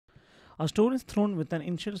A stone is thrown with an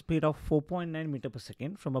initial speed of 4.9 meter per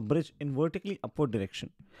second from a bridge in vertically upward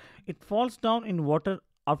direction. It falls down in water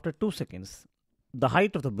after 2 seconds. The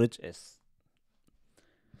height of the bridge is.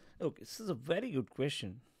 Okay, this is a very good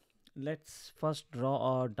question. Let's first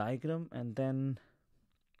draw a diagram and then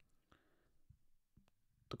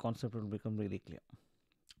the concept will become really clear.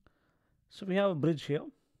 So we have a bridge here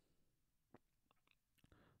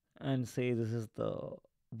and say this is the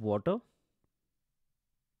water.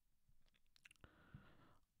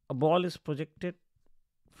 A ball is projected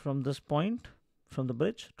from this point, from the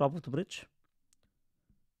bridge, top of the bridge.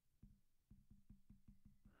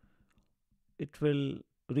 It will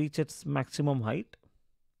reach its maximum height.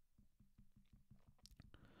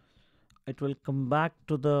 It will come back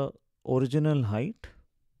to the original height,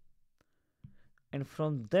 and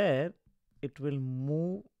from there it will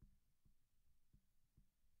move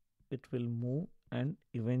and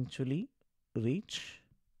eventually reach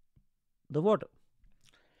the water.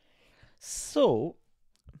 So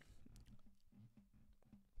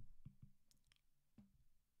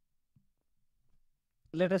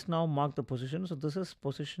let us now mark the position. So this is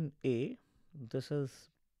position A, this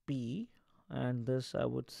is B, and this I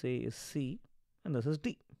would say is C, and this is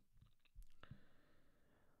D.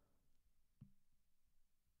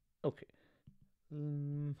 Okay.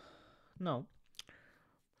 Now,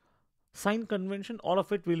 sign convention, all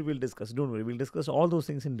of it we'll discuss. Don't worry, we'll discuss all those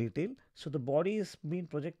things in detail. So the body is being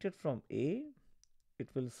projected from A. It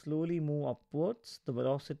will slowly move upwards. The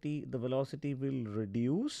velocity will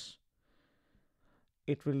reduce.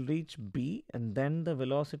 It will reach B, and then the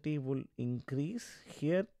velocity will increase.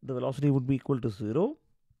 Here the velocity would be equal to 0,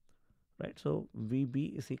 right? So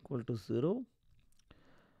VB is equal to 0.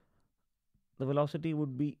 The velocity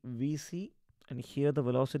would be VC, and here the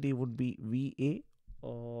velocity would be VA,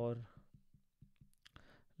 or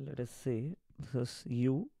let us say this is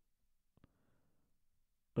U,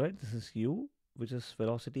 right? This is U, which is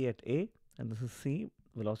velocity at A, and this is C,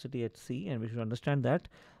 velocity at C, and we should understand that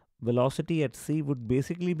velocity at C would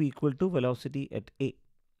basically be equal to velocity at A.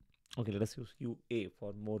 Okay, let us use UA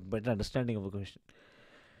for more better understanding of the question.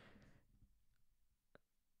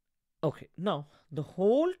 Okay, now the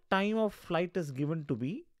whole time of flight is given to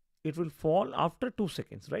be, it will fall after 2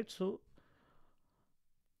 seconds, right? So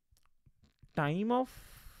time of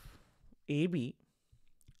AB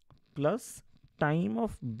plus time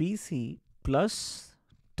of BC plus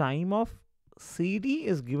time of CD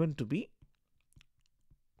is given to be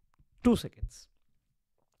 2 seconds.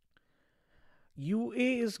 UA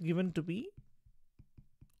is given to be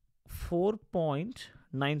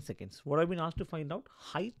 4.9 seconds. What I've been asked to find out?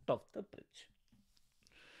 Height of the bridge.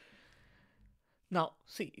 Now,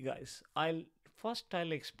 see guys, I'll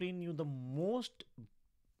explain you the most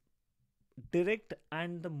direct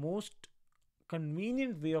and the most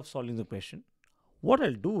convenient way of solving the question. What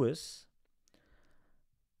I'll do is,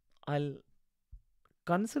 I'll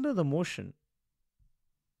consider the motion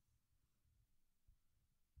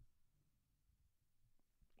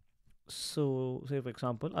so say for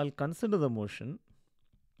example, I'll consider the motion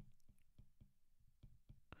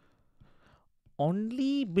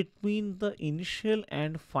only between the initial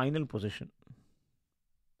and final position.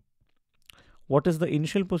 What is the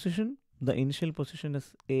initial position? The initial position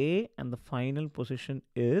is A and the final position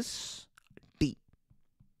is D.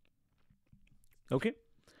 Okay.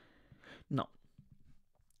 Now,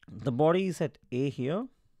 the body is at A here.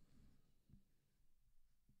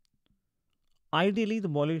 Ideally, the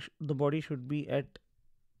body should be at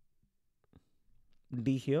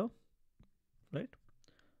D here, right?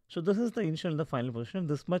 So this is the initial and the final position.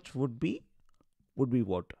 This much would be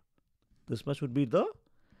what? This much would be the,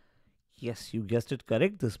 yes, you guessed it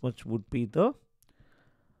correct. This much would be the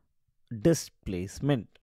displacement.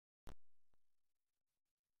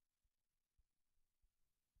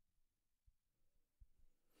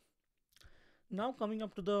 Now coming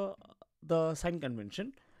up to the sign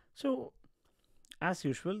convention. So as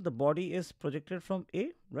usual, the body is projected from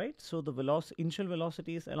A, right? So the initial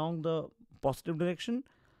velocity is along the positive direction.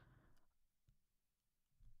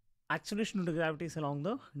 Acceleration due to gravity is along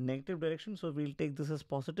the negative direction. So we'll take this as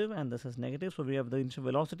positive and this as negative. So we have the initial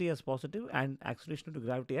velocity as positive and acceleration due to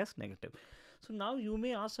gravity as negative. So now you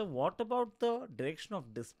may ask, what about the direction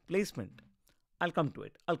of displacement? I'll come to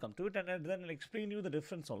it and then I'll explain you the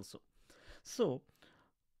difference also. So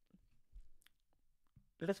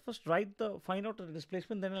let us first find out the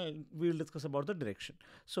displacement, then we will discuss about the direction.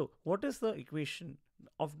 So what is the equation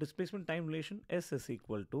of displacement time relation? S is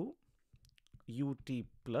equal to ut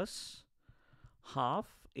plus half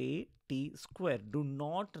a t square. Do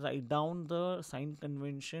not write down the sign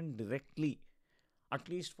convention directly, at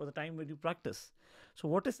least for the time when you practice. So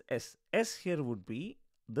what is S? S here would be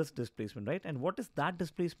this displacement, right? And what is that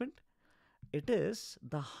displacement? It is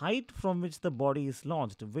the height from which the body is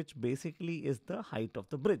launched, which basically is the height of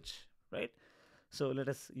the bridge, right? So let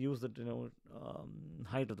us use the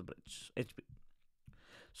height of the bridge, HB.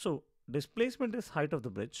 So displacement is height of the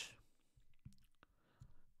bridge,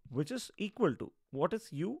 which is equal to, what is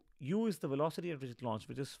U? U is the velocity at which it launched,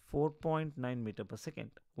 which is 4.9 meter per second.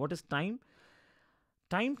 What is time?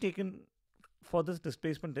 Time taken for this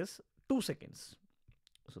displacement is 2 seconds.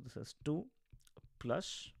 So this is 2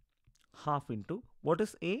 plus half into, what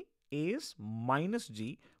is A? A is minus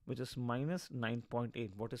G, which is minus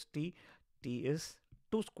 9.8. What is T? T is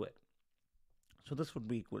 2 square. So this would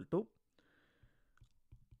be equal to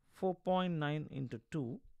 4.9 into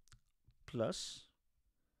 2 plus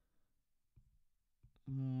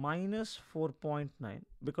minus 4.9,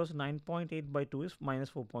 because 9.8 by 2 is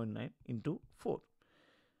minus 4.9 into 4.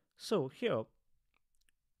 So here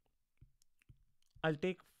I'll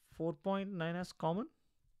take 4.9 as common,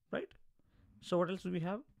 right? So what else do we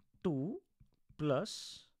have? 2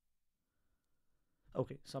 plus,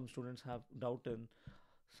 okay, some students have doubt in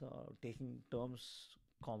taking terms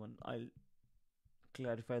common. I'll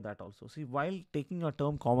clarify that also. See, while taking a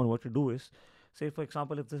term common, what you do is, say for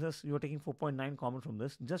example, if this is, you're taking 4.9 common from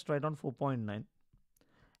this, just write down 4.9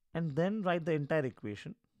 and then write the entire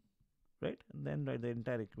equation, right? And then write the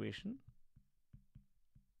entire equation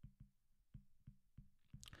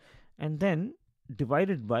and then divide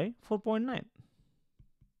it by 4.9.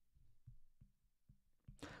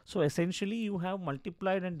 So essentially you have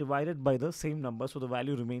multiplied and divided by the same number, so the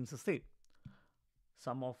value remains the same.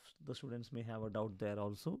 Some of the students may have a doubt there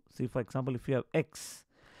also. See, for example, if you have x,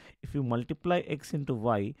 if you multiply x into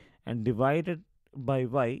y and divide it by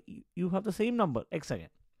y, you have the same number, x again.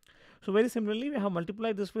 So very similarly, we have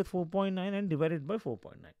multiplied this with 4.9 and divided by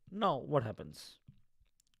 4.9. Now what happens?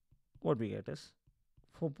 What we get is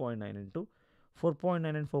 4.9 into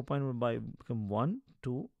 4.9 and 4.9 by become 1,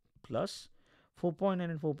 2 plus 4.9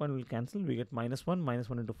 and 4.9 will cancel. We get minus 1. Minus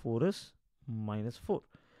 1 into 4 is minus 4.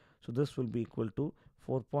 So this will be equal to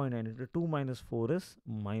 4.9 into 2 minus 4 is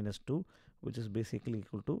minus 2, which is basically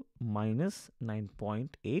equal to minus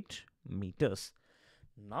 9.8 meters.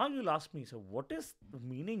 Now you'll ask me, so what is the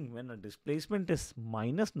meaning when a displacement is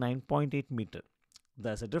minus 9.8 meter?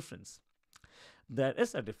 There's a difference. There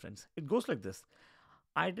is a difference. It goes like this.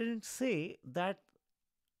 I didn't say that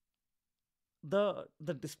the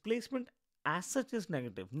displacement as such is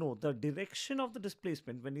negative. No, the direction of the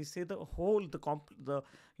displacement, when you say the whole,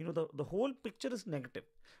 the whole picture is negative,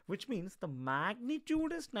 which means the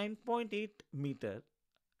magnitude is 9.8 meter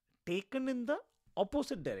taken in the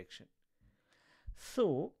opposite direction.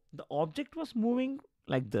 So the object was moving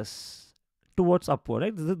like this towards upward,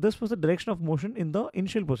 right? This was the direction of motion in the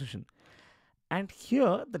initial position. And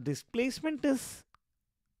here the displacement is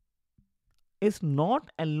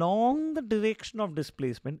not along the direction of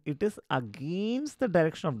displacement, it is against the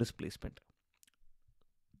direction of displacement.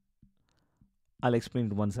 I'll explain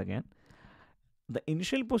it once again. The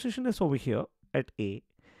initial position is over here at A.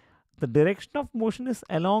 The direction of motion is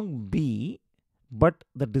along B, but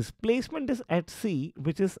the displacement is at C,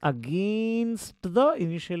 which is against the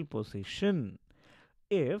initial position.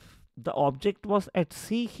 If the object was at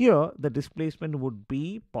C here, the displacement would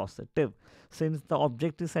be positive. Since the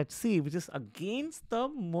object is at C, which is against the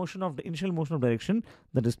motion of the initial motion of direction,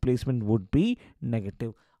 the displacement would be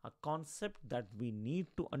negative. A concept that we need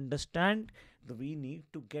to understand, that we need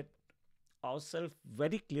to get ourselves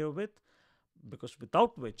very clear with, because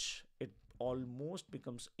without which it almost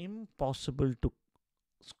becomes impossible to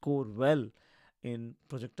score well in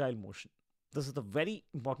projectile motion. This is the very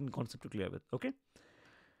important concept to clear with, okay?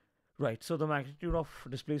 Right, so the magnitude of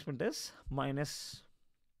displacement is minus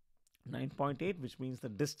 9.8, which means the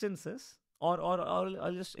distance is, or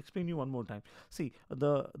I'll just explain you one more time. See,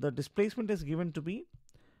 the displacement is given to be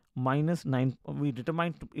minus 9, we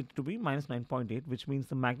determined it to be minus 9.8, which means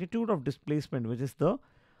the magnitude of displacement, which is the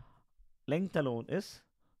length alone, is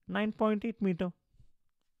 9.8 meter.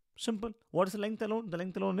 Simple. What is the length alone? The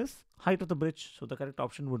length alone is height of the bridge. So the correct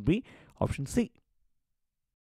option would be option C.